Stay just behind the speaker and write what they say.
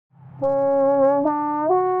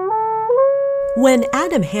When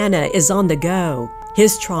Adam Hanna is on the go,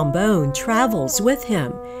 his trombone travels with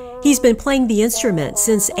him. He's been playing the instrument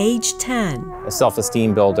since age 10. A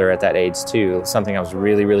self-esteem builder at that age too, something I was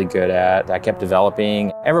really, really good at. I kept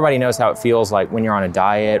developing. Everybody knows how it feels like when you're on a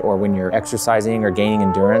diet or when you're exercising or gaining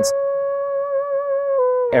endurance.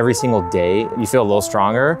 Every single day, you feel a little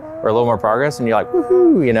stronger or a little more progress and you're like,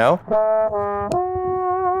 woohoo, you know?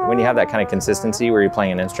 When you have that kind of consistency where you're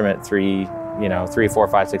playing an instrument 3, 4,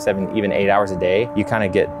 5, 6, 7, even 8 hours a day, you kind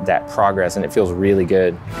of get that progress and it feels really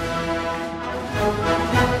good.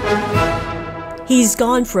 He's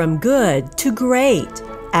gone from good to great.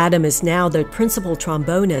 Adam is now the principal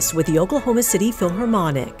trombonist with the Oklahoma City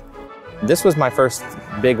Philharmonic. This was my first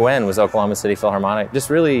big win, was Oklahoma City Philharmonic. Just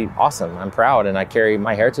really awesome. I'm proud, and I carry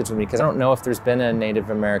my heritage with me because I don't know if there's been a Native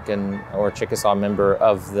American or Chickasaw member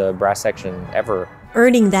of the brass section ever.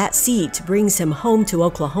 Earning that seat brings him home to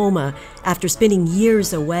Oklahoma after spending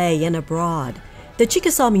years away and abroad. The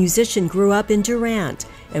Chickasaw musician grew up in Durant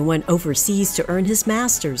and went overseas to earn his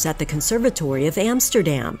master's at the Conservatory of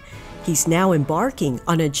Amsterdam. He's now embarking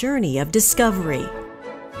on a journey of discovery.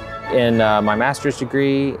 In my master's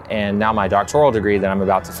degree and now my doctoral degree that I'm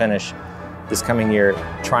about to finish this coming year,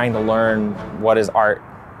 trying to learn what is art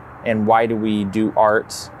and why do we do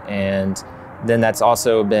art, and then that's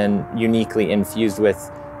also been uniquely infused with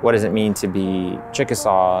what does it mean to be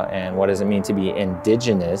Chickasaw and what does it mean to be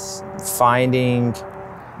indigenous. Finding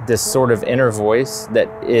this sort of inner voice that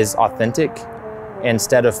is authentic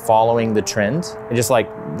instead of following the trend. And just like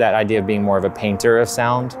that idea of being more of a painter of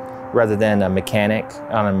sound rather than a mechanic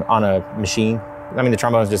on a machine. I mean, the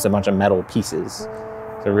trombone is just a bunch of metal pieces.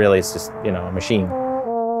 So really it's just, a machine.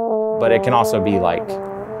 But it can also be like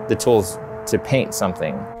the tools to paint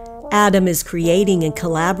something. Adam is creating and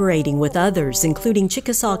collaborating with others, including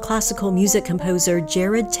Chickasaw classical music composer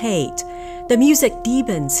Jared Tate. The music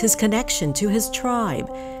deepens his connection to his tribe,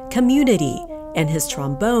 community, and his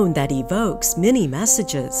trombone that evokes many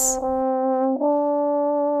messages.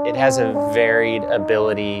 It has a varied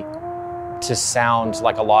ability to sound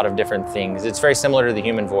like a lot of different things. It's very similar to the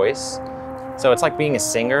human voice. So it's like being a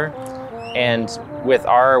singer, and with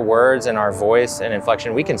our words and our voice and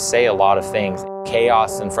inflection, we can say a lot of things.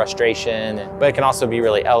 Chaos and frustration, but it can also be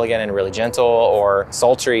really elegant and really gentle or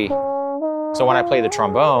sultry. So when I play the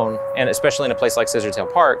trombone, and especially in a place like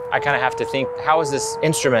Scissortail Park, I kind of have to think, how is this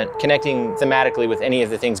instrument connecting thematically with any of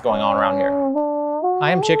the things going on around here? I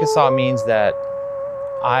am Chickasaw means that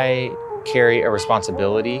I carry a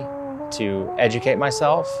responsibility to educate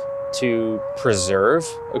myself, to preserve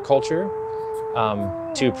a culture,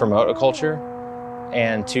 to promote a culture,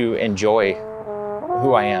 and to enjoy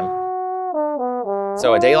who I am.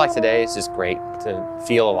 So a day like today is just great to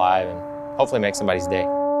feel alive and hopefully make somebody's day.